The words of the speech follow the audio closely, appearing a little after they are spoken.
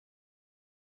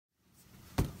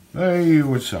Hey,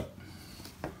 what's up?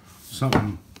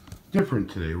 Something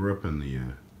different today. We're up in the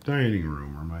dining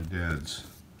room, or my dad's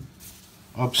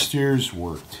upstairs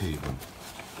work table.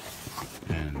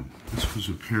 And this was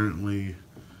apparently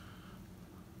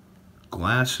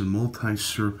glass and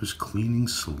multi-surface cleaning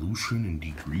solution and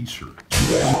degreaser.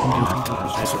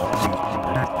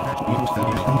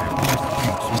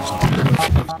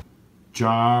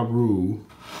 Jaru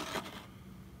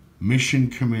Mission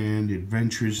Command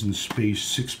Adventures in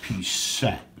Space 6-piece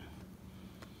set,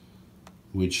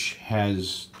 which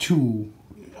has 2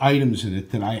 items in it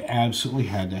that I absolutely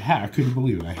had to have. I couldn't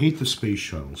believe it. I hate the space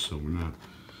shuttle, so we're not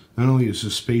only is it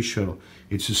a space shuttle,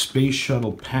 it's a space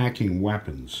shuttle packing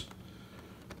weapons.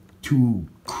 2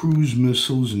 cruise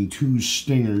missiles and 2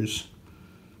 stingers.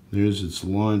 There's its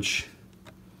launch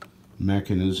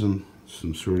mechanism,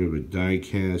 some sort of a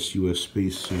die-cast U.S.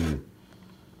 Space Center.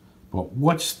 But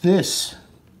what's this?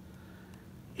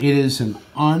 It is an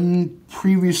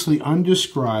previously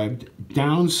undescribed,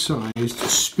 downsized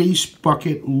space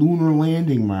bucket lunar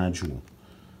landing module.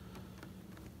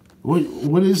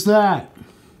 What is that?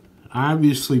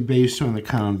 Obviously based on the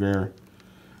Convair.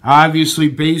 Obviously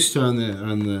based on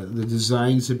the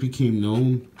designs that became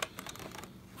known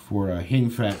for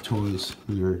Hing toys.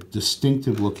 Their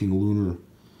distinctive looking lunar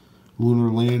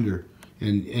lander.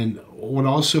 And what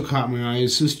also caught my eye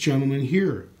is this gentleman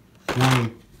here. Now,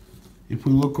 if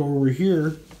we look over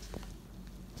here,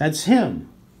 that's him.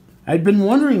 I'd been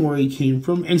wondering where he came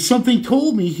from, and something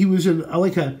told me he was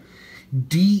like a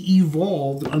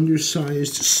de-evolved,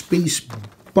 undersized space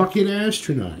bucket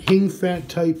astronaut, Hing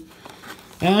type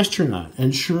astronaut.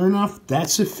 And sure enough,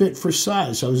 that's a fit for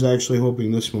size. I was actually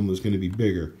hoping this one was going to be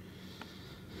bigger.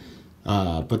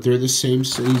 But they're the same.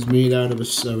 He's made out of a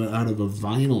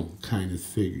vinyl kind of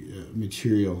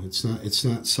material. It's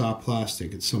not soft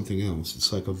plastic. It's something else.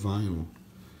 It's like a vinyl.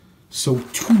 So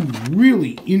 2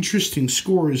 really interesting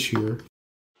scores here.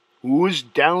 Who is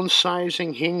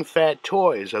downsizing Hing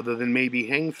toys other than maybe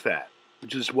Hing,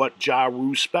 which is what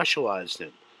Jaru specialized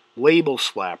in? Label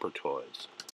slapper toys.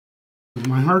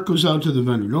 My heart goes out to the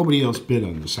vendor. Nobody else bid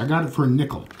on this. I got it for a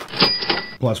nickel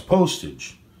plus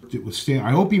postage.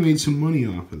 I hope he made some money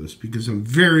off of this, because I'm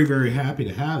very, very happy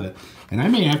to have it. And I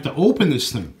may have to open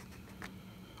this thing.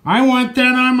 I want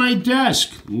that on my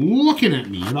desk, looking at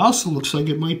me. It also looks like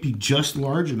it might be just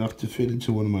large enough to fit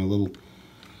into one of my little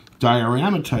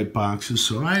diorama type boxes,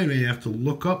 so I may have to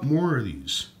look up more of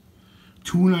these.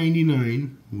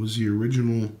 $2.99 was the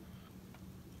original.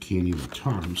 Can't even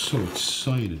talk. I'm so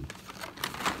excited.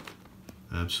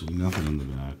 Absolutely nothing in the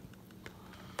back.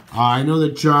 I know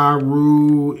that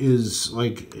Jaru is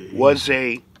was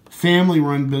a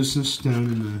family-run business down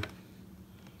in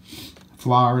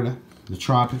Florida, the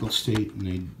tropical state,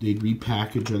 and they'd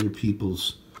repackage other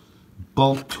people's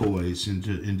bulk toys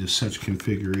into such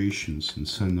configurations and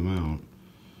send them out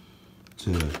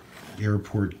to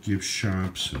airport gift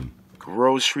shops and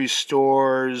grocery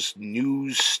stores,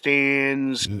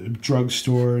 newsstands,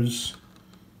 drugstores.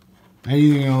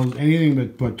 Anything else? Anything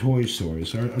but toy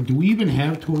stores. Do we even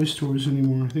have toy stores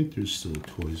anymore? I think there's still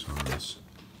Toys R Us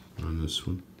on this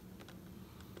one.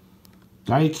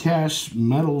 Diecast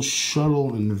metal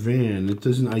shuttle and van. It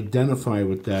doesn't identify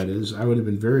what that is. I would have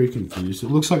been very confused. It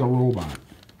looks like a robot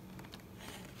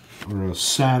or a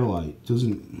satellite.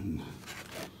 Doesn't.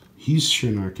 He's sure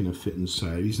not going to fit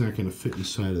inside. He's not going to fit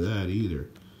inside of that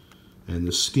either. And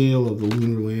the scale of the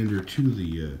lunar lander to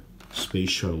the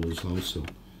space shuttle is also.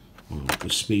 The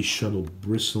space shuttle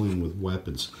bristling with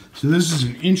weapons. So this is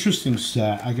an interesting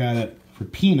set. I got it for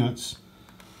peanuts.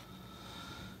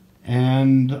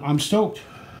 And I'm stoked.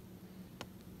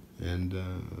 And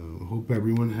hope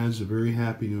everyone has a very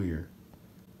happy New Year.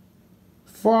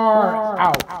 Far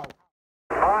out.